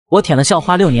我舔了校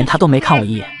花6年，她都没看我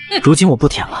一眼。如今我不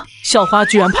舔了，校花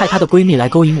居然派她的闺蜜来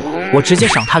勾引我，我直接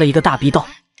赏她了一个大逼斗。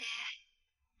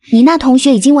你那同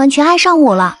学已经完全爱上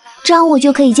我了，这样我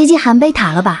就可以接近韩贝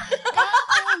塔了吧？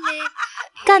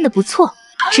干得不错，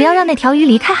只要让那条鱼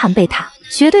离开韩贝塔，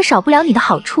绝对少不了你的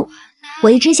好处。我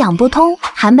一直想不通，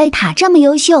韩贝塔这么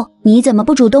优秀，你怎么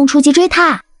不主动出击追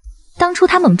她？当初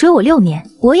他猛追我6年，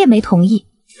我也没同意。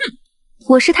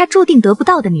我是他注定得不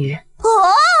到的女人。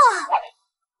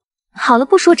好了，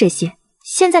不说这些，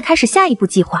现在开始下一步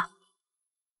计划。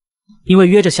因为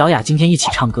约着小雅今天一起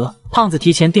唱歌，胖子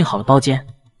提前订好了包间。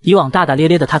以往大大咧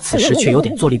咧的他，此时却有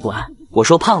点坐立不安。我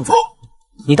说胖子，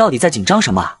你到底在紧张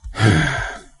什么？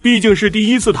毕竟是第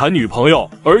一次谈女朋友，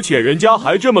而且人家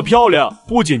还这么漂亮，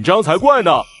不紧张才怪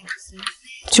呢。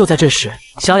就在这时，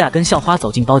小雅跟校花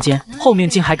走进包间，后面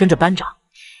竟还跟着班长。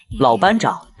老班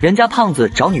长，人家胖子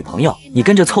找女朋友，你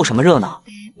跟着凑什么热闹？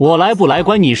我来不来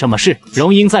关你什么事？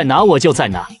荣英在哪我就在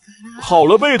哪。好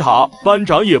了，贝塔，班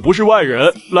长也不是外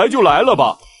人，来就来了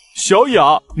吧。小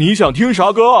雅，你想听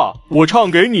啥歌啊？我唱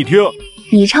给你听。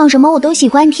你唱什么我都喜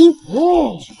欢听。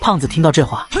胖子听到这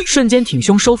话，瞬间挺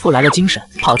胸收腹来了精神，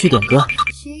跑去点歌。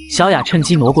小雅趁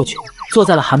机挪过去，坐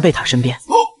在了韩贝塔身边。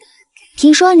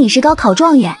听说你是高考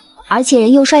状元，而且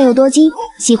人又帅又多金，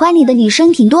喜欢你的女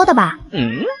生挺多的吧？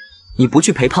你不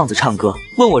去陪胖子唱歌，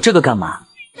问我这个干嘛？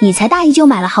你才大一就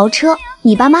买了豪车，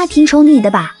你爸妈挺宠你的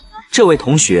吧？这位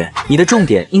同学，你的重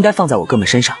点应该放在我哥们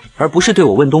身上，而不是对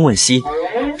我问东问西。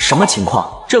什么情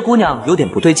况？这姑娘有点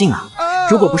不对劲啊！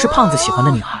如果不是胖子喜欢的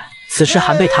女孩，此时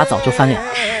韩贝塔早就翻脸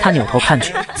了。他扭头看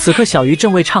去，此刻小鱼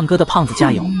正为唱歌的胖子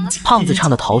加油。胖子唱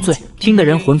得陶醉，听得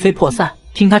人魂飞魄散。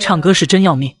听他唱歌是真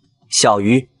要命。小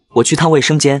鱼，我去趟卫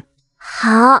生间。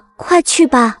好，快去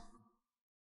吧。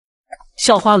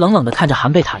校花冷冷地看着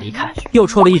韩贝塔离开，又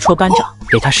戳了一戳班长，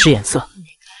给他使眼色。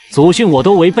祖训我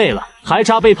都违背了，还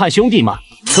差背叛兄弟吗？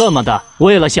特么的，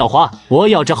为了校花，我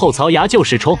咬着后槽牙就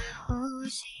是冲。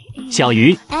小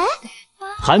鱼，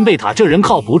韩贝塔这人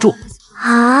靠不住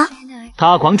啊！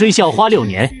他狂追校花6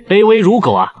年，卑微如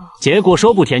狗啊！结果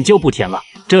说不舔就不舔了，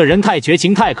这人太绝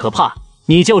情太可怕。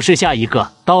你就是下一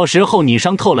个，到时候你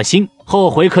伤透了心，后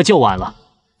悔可就晚了。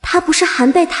他不是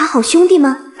韩贝塔好兄弟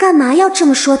吗？干嘛要这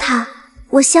么说他？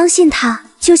我相信他，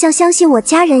就像相信我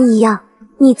家人一样。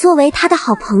你作为他的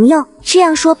好朋友，这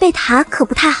样说贝塔可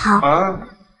不太好。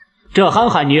这憨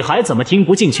憨女孩怎么听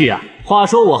不进去啊？话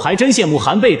说我还真羡慕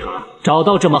韩贝塔，找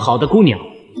到这么好的姑娘。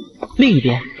另一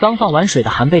边，刚放完水的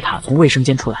韩贝塔从卫生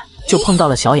间出来，就碰到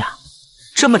了小雅。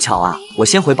这么巧啊，我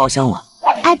先回包厢了。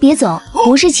哎，别走，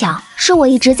不是巧，是我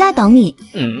一直在等你。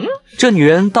这女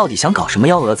人到底想搞什么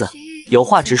幺蛾子？有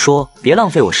话直说，别浪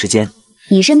费我时间。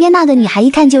你身边那个女孩一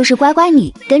看就是乖乖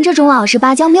女，跟这种老实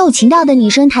巴交没有情调的女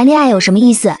生谈恋爱有什么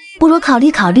意思？不如考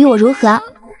虑考虑我如何？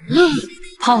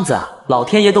胖子，老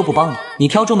天爷都不帮你，你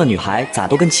挑中的女孩咋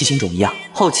都跟七星种一样，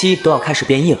后期都要开始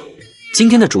变异了。今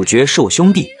天的主角是我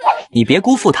兄弟，你别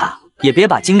辜负他，也别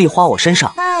把精力花我身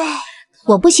上。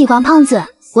我不喜欢胖子，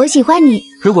我喜欢你。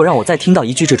如果让我再听到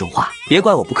一句这种话，别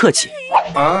怪我不客气。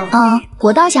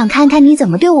我倒想看看你怎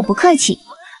么对我不客气。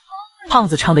胖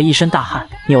子唱得一身大汗，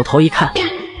扭头一看，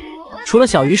除了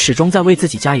小鱼始终在为自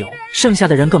己加油，剩下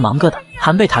的人各忙各的。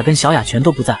韩贝塔跟小雅全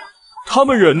都不在了。他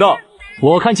们人呢？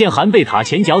我看见韩贝塔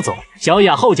前脚走，小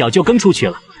雅后脚就跟出去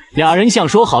了，俩人像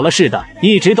说好了似的，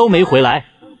一直都没回来。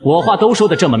我话都说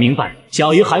得这么明白，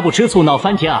小鱼还不吃醋闹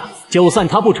翻天啊？就算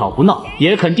他不吵不闹，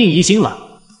也肯定疑心了。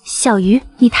小鱼，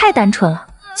你太单纯了，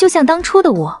就像当初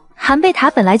的我。韩贝塔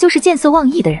本来就是见色忘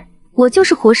义的人，我就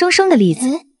是活生生的例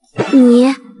子。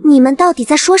你们到底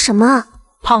在说什么？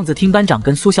胖子听班长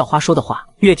跟苏校花说的话，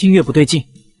越听越不对劲。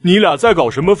你俩在搞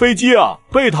什么飞机啊？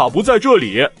贝塔不在这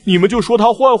里，你们就说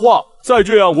他坏话，再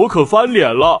这样我可翻脸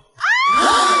了。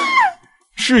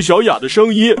是小雅的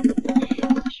声音，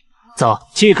走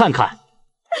去看看。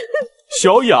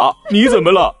小雅，你怎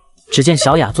么了？只见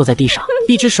小雅坐在地上，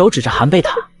一只手指着韩贝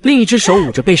塔，另一只手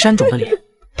捂着被扇肿的脸。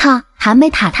韩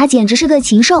贝塔他简直是个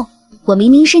禽兽！我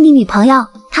明明是你女朋友，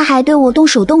他还对我动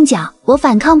手动脚，我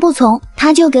反抗不从，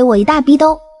他就给我一大逼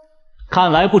兜。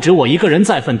看来不止我一个人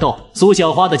在奋斗，苏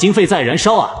小花的经费在燃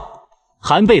烧啊！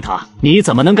韩贝塔，你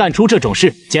怎么能干出这种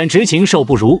事？简直禽兽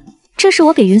不如！这是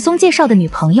我给云松介绍的女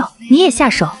朋友，你也下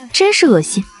手，真是恶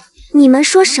心！你们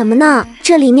说什么呢？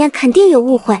这里面肯定有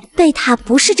误会，贝塔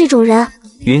不是这种人。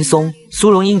云松，苏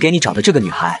荣英给你找的这个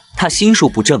女孩，她心术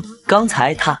不正。刚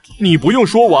才她……你不用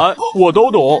说完，我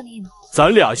都懂。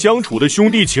咱俩相处的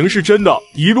兄弟情是真的，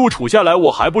一路处下来，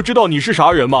我还不知道你是啥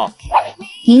人吗？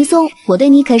云松，我对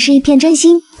你可是一片真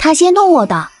心，他先动我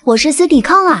的，我是死抵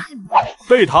抗啊！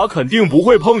贝塔肯定不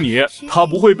会碰你，他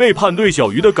不会背叛对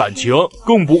小鱼的感情，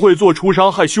更不会做出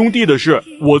伤害兄弟的事。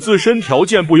我自身条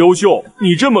件不优秀，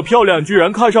你这么漂亮居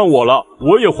然看上我了，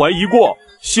我也怀疑过。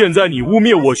现在你污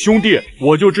蔑我兄弟，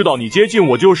我就知道你接近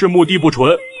我就是目的不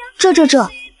纯。这，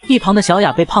一旁的小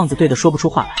雅被胖子对得说不出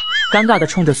话来，尴尬的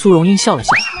冲着苏荣英笑了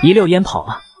笑，一溜烟跑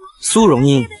了。苏荣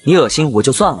英，你恶心我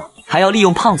就算了，还要利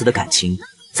用胖子的感情，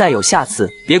再有下次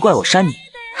别怪我删你。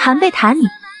韩贝塔你，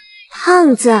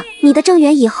胖子，你的正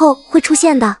缘以后会出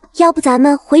现的，要不咱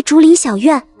们回竹林小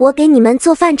院，我给你们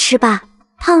做饭吃吧。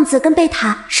胖子跟贝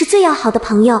塔是最要好的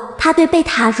朋友，他对贝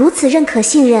塔如此认可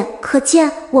信任，可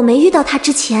见我没遇到他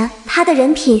之前，他的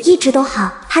人品一直都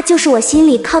好，他就是我心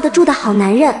里靠得住的好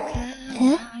男人。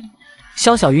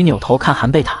肖小鱼扭头看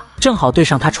韩贝塔，正好对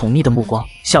上他宠溺的目光，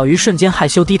小鱼瞬间害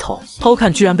羞低头，偷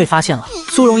看居然被发现了。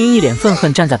苏荣英一脸愤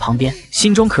恨站在旁边，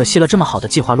心中可惜了这么好的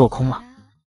计划落空了。